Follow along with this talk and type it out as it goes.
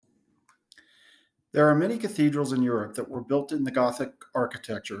There are many cathedrals in Europe that were built in the Gothic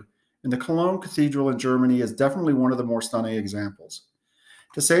architecture, and the Cologne Cathedral in Germany is definitely one of the more stunning examples.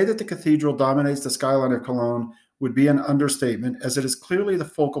 To say that the cathedral dominates the skyline of Cologne would be an understatement, as it is clearly the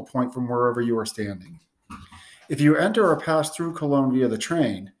focal point from wherever you are standing. If you enter or pass through Cologne via the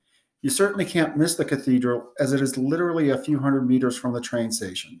train, you certainly can't miss the cathedral, as it is literally a few hundred meters from the train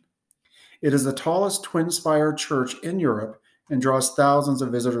station. It is the tallest twin-spired church in Europe and draws thousands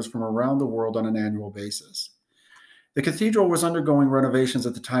of visitors from around the world on an annual basis. The cathedral was undergoing renovations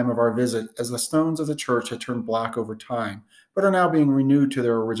at the time of our visit, as the stones of the church had turned black over time, but are now being renewed to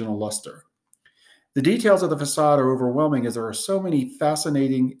their original luster. The details of the facade are overwhelming, as there are so many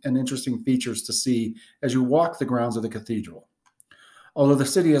fascinating and interesting features to see as you walk the grounds of the cathedral. Although the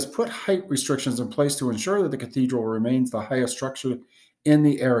city has put height restrictions in place to ensure that the cathedral remains the highest structure in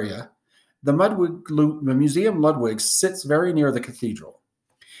the area, the Museum Ludwig sits very near the cathedral.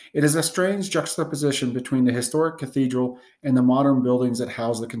 It is a strange juxtaposition between the historic cathedral and the modern buildings that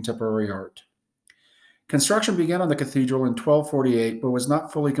house the contemporary art. Construction began on the cathedral in 1248, but was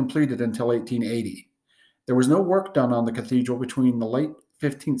not fully completed until 1880. There was no work done on the cathedral between the late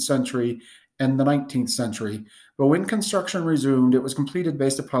 15th century and the 19th century, but when construction resumed, it was completed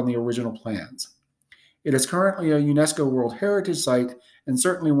based upon the original plans. It is currently a UNESCO World Heritage Site and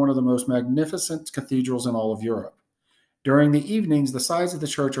certainly one of the most magnificent cathedrals in all of Europe. During the evenings, the sides of the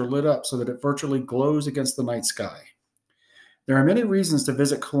church are lit up so that it virtually glows against the night sky. There are many reasons to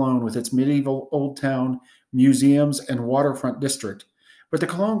visit Cologne with its medieval old town, museums, and waterfront district, but the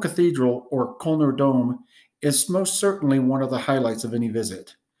Cologne Cathedral, or Kölner Dome, is most certainly one of the highlights of any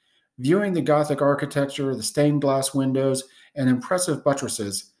visit. Viewing the Gothic architecture, the stained glass windows, and impressive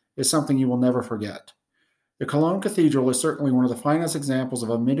buttresses is something you will never forget. The Cologne Cathedral is certainly one of the finest examples of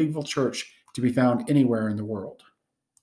a medieval church to be found anywhere in the world.